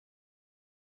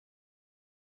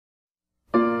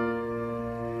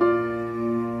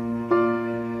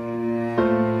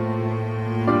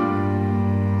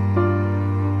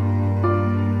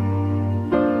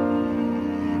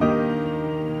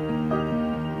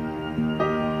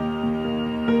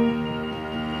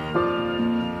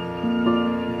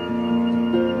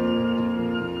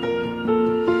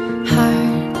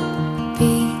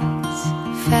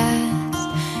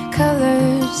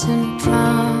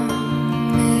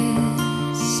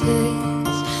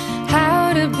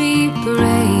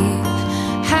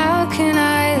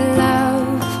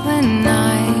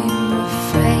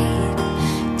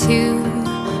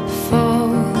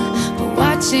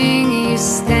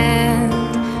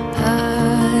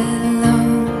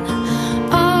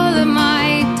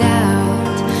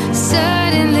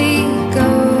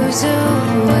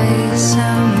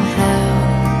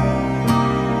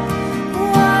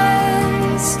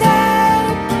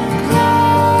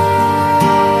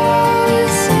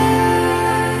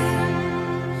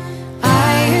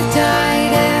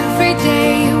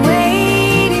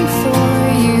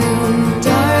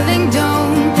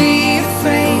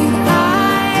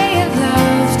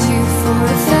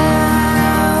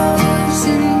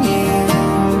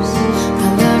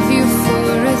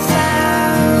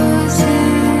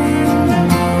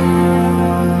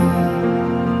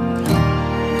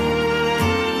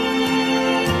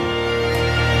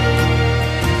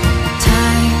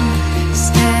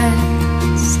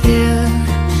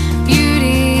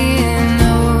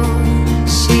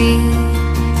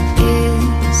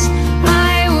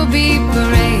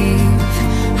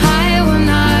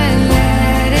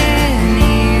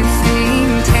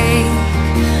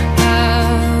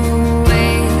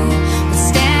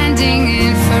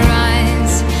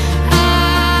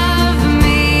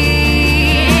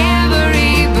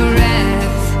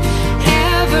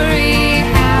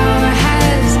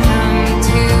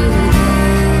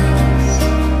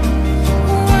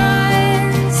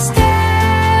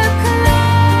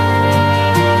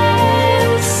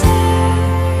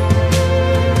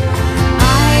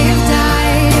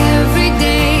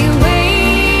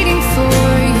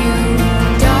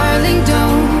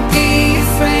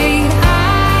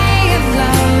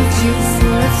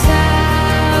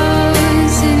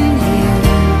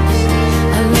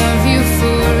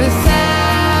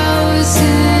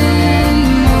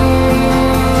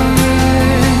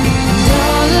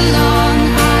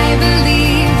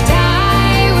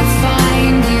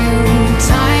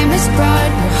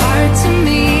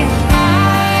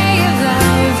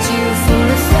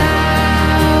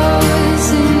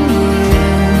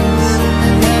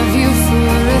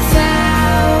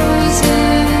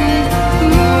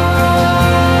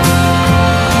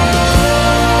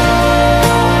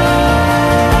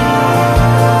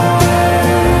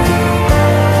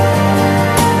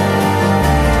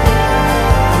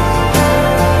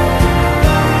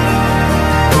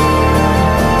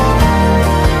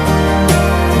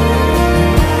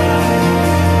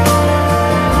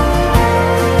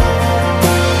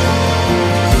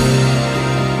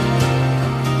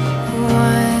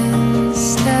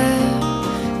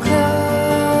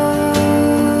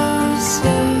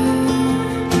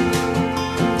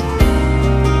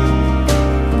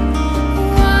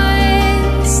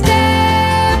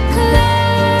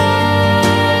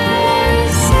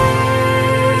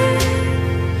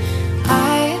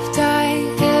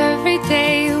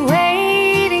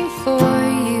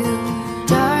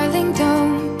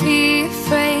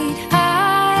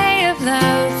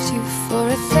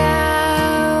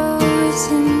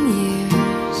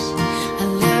years. I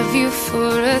love you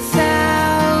for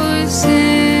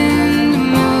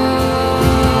 1,000 more.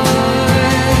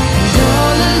 And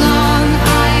all along I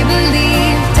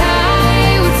believed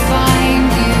I would find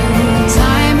you.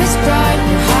 Time has brought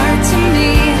your heart to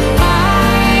me. I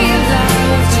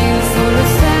loved you for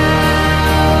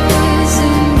 1,000 years. I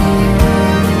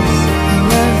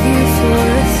love you for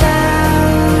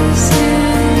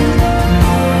 1,000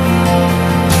 more.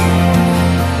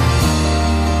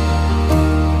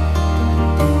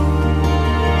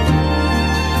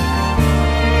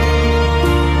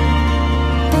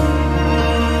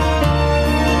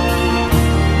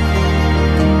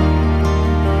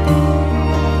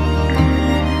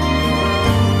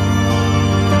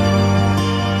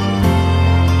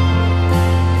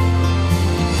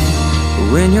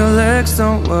 When your legs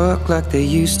don't work like they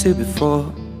used to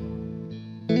before,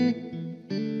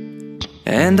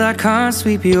 and I can't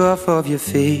sweep you off of your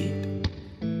feet,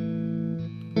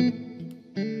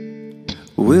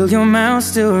 will your mouth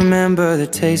still remember the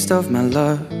taste of my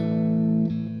love?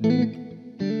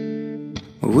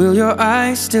 Will your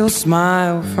eyes still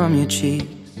smile from your cheeks?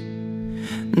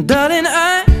 Darling,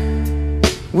 I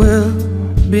will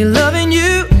be loving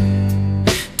you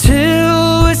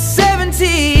till we're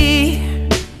 70.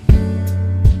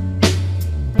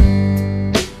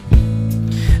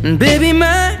 And baby,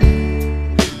 my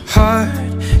heart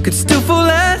could still fall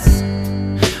as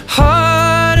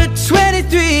hard at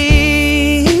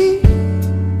 23.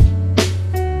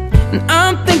 And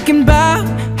I'm thinking about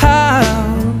how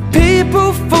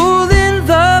people fall in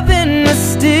love in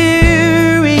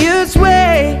mysterious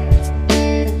ways.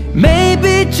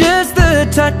 Maybe just the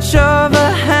touch of